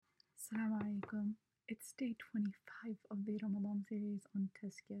Assalamu alaikum. It's day 25 of the Ramadan series on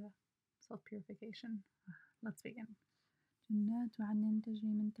Tazkiyah, self-purification. Let's begin. جنات عدن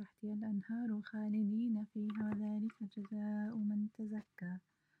تجري من تحتها الأنهار خالدين فيها وذلك جزاء من تزكى.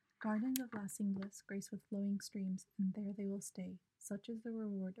 Gardens of lasting bliss, graced with flowing streams, and there they will stay. Such is the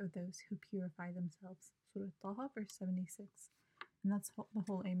reward of those who purify themselves. Surah Taha, verse 76. And that's the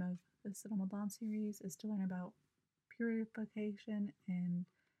whole aim of this Ramadan series, is to learn about purification and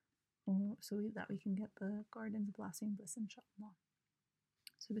so that we can get the gardens of lasting bliss, inshallah.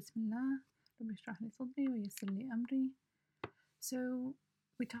 So Bismillah, Rabbi shrah li sadri wa yassir li amri. So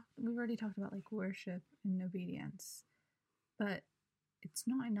we've already talked about like worship and obedience, but it's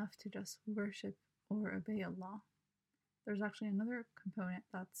not enough to just worship or obey Allah. There's actually another component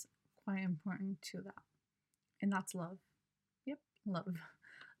that's quite important to that, and that's love. Yep, love.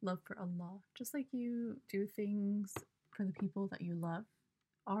 Love for Allah. Just like you do things for the people that you love,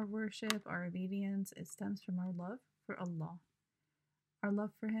 our worship, our obedience, it stems from our love for Allah. Our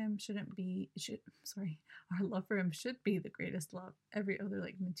love for Him our love for Him should be the greatest love. Every other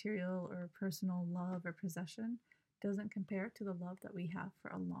like material or personal love or possession doesn't compare to the love that we have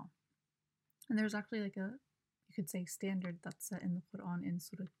for Allah. And there's actually like you could say, standard that's set in the Quran in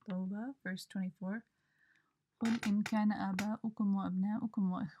Surah Tawbah, verse 24. قل إن كان آباؤكم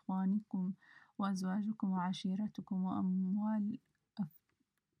وأبناؤكم وإخوانكم وأزواجكم وعشيرتكم وأموال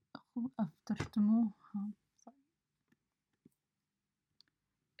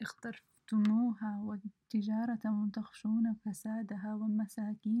اخترتموها وتجارة تخشون كسادها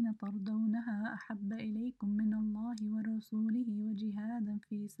ومساكين ترضونها أحب إليكم من الله ورسوله وجهاد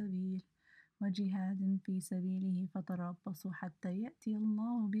في سبيله فتربصوا حتى يأتي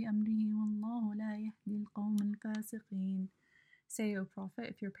الله بأمره والله لا يهدي القوم الفاسقين. Say, O Prophet,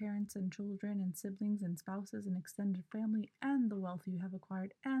 if your parents and children and siblings and spouses and extended family and the wealth you have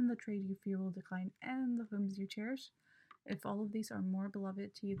acquired and the trade you fear will decline and the homes you cherish, if all of these are more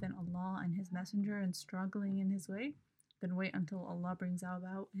beloved to you than Allah and His Messenger and struggling in His way, then wait until Allah brings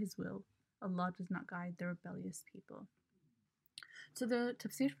about His will. Allah does not guide the rebellious people. So the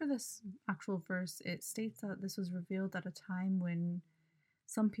tafsir for this actual verse, it states that this was revealed at a time when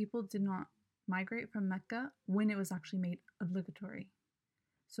some people did not migrate from Mecca when it was actually made obligatory.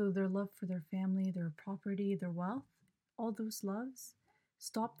 So their love for their family, their property, their wealth, all those loves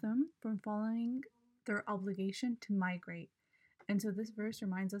stopped them from following their obligation to migrate. And so this verse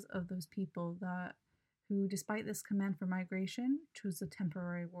reminds us of those people who, despite this command for migration, chose a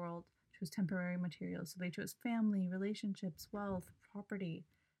temporary world, chose temporary materials. So they chose family, relationships, wealth, property.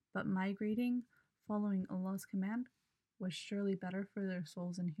 But migrating, following Allah's command, was surely better for their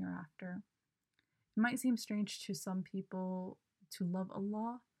souls in hereafter. It might seem strange to some people to love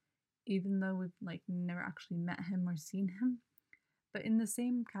Allah, even though we've never actually met Him or seen Him. But in the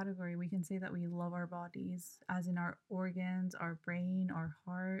same category, we can say that we love our bodies, as in our organs, our brain, our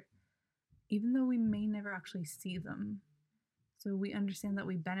heart, even though we may never actually see them. So we understand that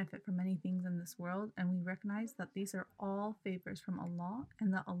we benefit from many things in this world, and we recognize that these are all favors from Allah,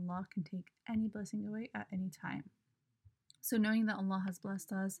 and that Allah can take any blessing away at any time. So knowing that Allah has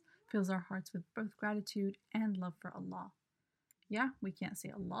blessed us fills our hearts with both gratitude and love for Allah. Yeah, we can't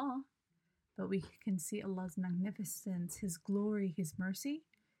say Allah, but we can see Allah's magnificence, His glory, His mercy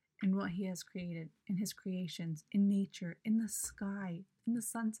in what He has created, in His creations, in nature, in the sky, in the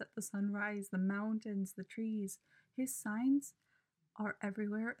sunset, the sunrise, the mountains, the trees. His signs are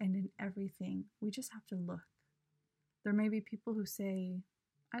everywhere and in everything. We just have to look. There may be people who say,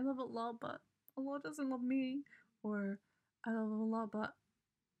 I love Allah, but Allah doesn't love me. Or, I love Allah, but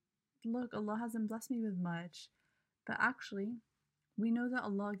look, Allah hasn't blessed me with much. But actually, we know that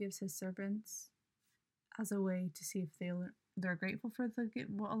Allah gives His servants as a way to see if they're grateful for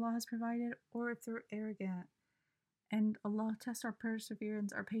what Allah has provided, or if they're arrogant. And Allah tests our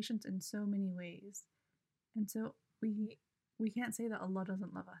perseverance, our patience in so many ways. And so we can't say that Allah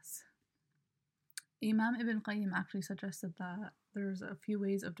doesn't love us. Imam Ibn Qayyim actually suggested that there's a few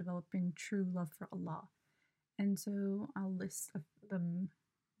ways of developing true love for Allah. And so I'll list them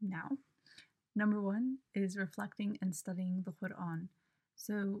now. Number 1 is reflecting and studying the Quran.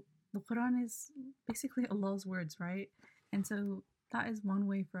 So the Quran is basically Allah's words, right? And so that is one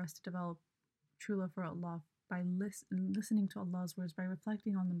way for us to develop true love for Allah, by listening to Allah's words, by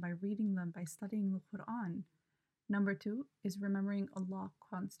reflecting on them, by reading them, by studying the Quran. Number 2 is remembering Allah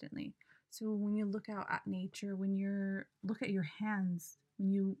constantly. So when you look out at nature, when you look at your hands,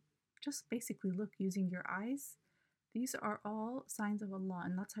 when you just basically look using your eyes, these are all signs of Allah,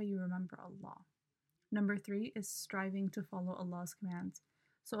 and that's how you remember Allah. Number 3 is striving to follow Allah's commands.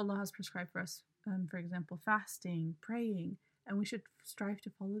 So Allah has prescribed for us, for example, fasting, praying, and we should strive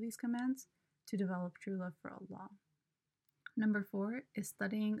to follow these commands to develop true love for Allah. Number 4 is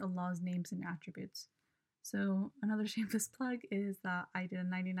studying Allah's names and attributes. So another shameless plug is that I did a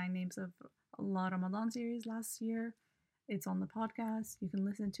 99 Names of Allah Ramadan series last year. It's on the podcast. You can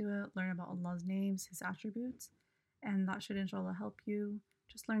listen to it, learn about Allah's names, His attributes, and that should inshallah help you.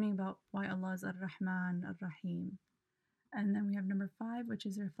 Just learning about why Allah is Ar-Rahman, Ar-Rahim. And then we have number 5, which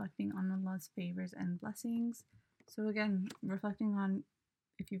is reflecting on Allah's favors and blessings. So again, reflecting on,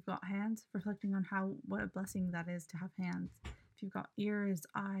 if you've got hands, reflecting on what a blessing that is to have hands. If you've got ears,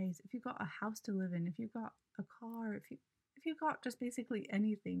 eyes, if you've got a house to live in, if you've got a car, if you've got just basically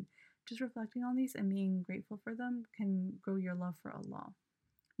anything, just reflecting on these and being grateful for them can grow your love for Allah.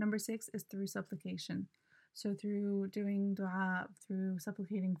 Number 6 is through supplication. So through doing dua, through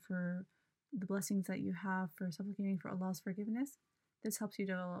supplicating for the blessings that you have, for supplicating for Allah's forgiveness, this helps you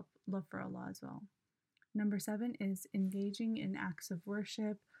develop love for Allah as well. Number 7 is engaging in acts of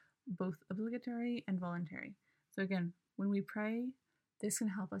worship, both obligatory and voluntary. So again, when we pray, this can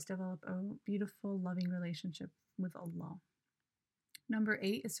help us develop a beautiful, loving relationship with Allah. Number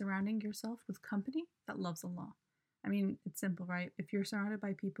 8 is surrounding yourself with company that loves Allah. I mean, it's simple, right? If you're surrounded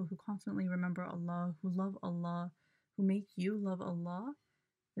by people who constantly remember Allah, who love Allah, who make you love Allah,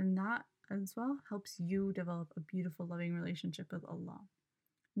 then that as well helps you develop a beautiful, loving relationship with Allah.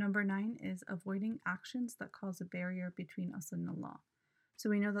 Number 9 is avoiding actions that cause a barrier between us and Allah. So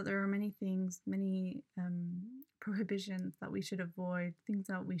we know that there are many things, many prohibitions that we should avoid, things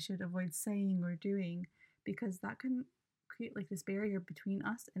that we should avoid saying or doing, because that can create like this barrier between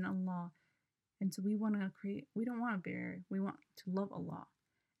us and Allah. And so we don't want a barrier, we want to love Allah.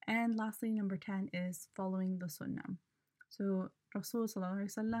 And lastly, number 10 is following the sunnah. So Rasul sallallahu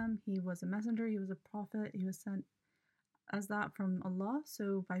alaihi wasallam, he was a messenger, he was a prophet, he was sent as that from Allah.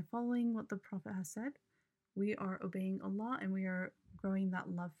 So by following what the Prophet has said, we are obeying Allah and we are growing that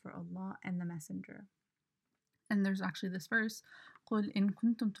love for Allah and the messenger. And there's actually this verse, قُلْ إِن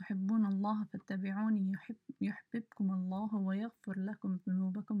كُنْتُمْ تُحِبُّونَ اللَّهَ فَاتَّبِعُونِي يُحْبِبْكُمُ اللَّهُ وَيَغْفِرْ لَكُمْ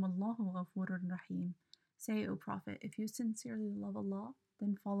ذُنُوبَكُمْ وَاللَّهُ غَفُورٌ رَحِيمٌ. Say, O Prophet, if you sincerely love Allah,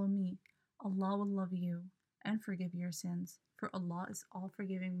 then follow me. Allah will love you and forgive your sins, for Allah is all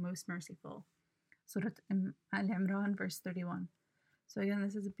forgiving, most merciful. Surah Al-Imran, verse 31. So again,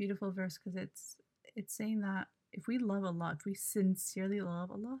 this is a beautiful verse because it's saying that if we love Allah, if we sincerely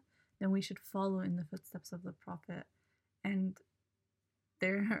love Allah, then we should follow in the footsteps of the Prophet. And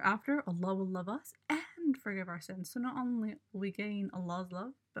thereafter, Allah will love us and forgive our sins. So not only will we gain Allah's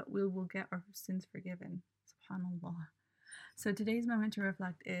love, but we will get our sins forgiven. SubhanAllah. So today's moment to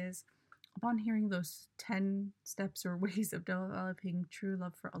reflect is, upon hearing those 10 steps or ways of developing true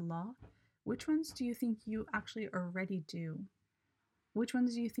love for Allah, which ones do you think you actually already do? Which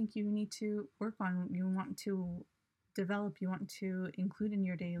ones do you think you need to work on, you want to develop, you want to include in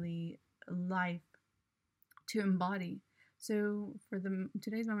your daily life, to embody? So for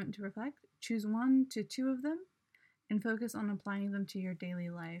today's moment to reflect, choose 1 to 2 of them and focus on applying them to your daily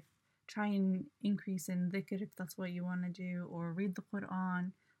life. Try and increase in dhikr if that's what you want to do, or read the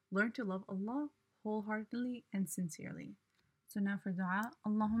Quran. Learn to love Allah wholeheartedly and sincerely. So now for dua,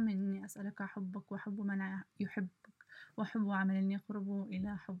 Allahumma inni as'aluka hubbak wa hubbu man yuhibbuk wa hubbu amalin yaqrubu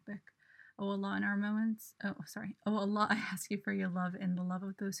ila hubbak. O Allah, O Allah, I ask you for your love and the love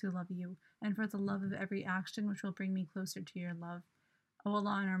of those who love you, and for the love of every action which will bring me closer to your love. O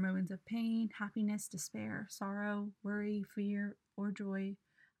Allah, in our moments of pain, happiness, despair, sorrow, worry, fear, or joy,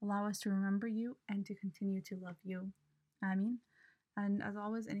 allow us to remember you and to continue to love you. Ameen. And as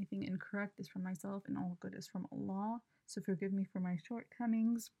always, anything incorrect is from myself and all good is from Allah. So forgive me for my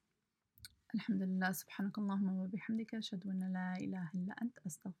shortcomings. Alhamdulillah, subhanakallahumma wa bihamdika, ashhadu an la ilaha illa ant,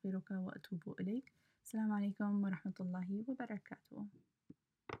 astaghfiruka wa atubu ilayk. Assalamu alaikum wa rahmatullahi wa barakatuh.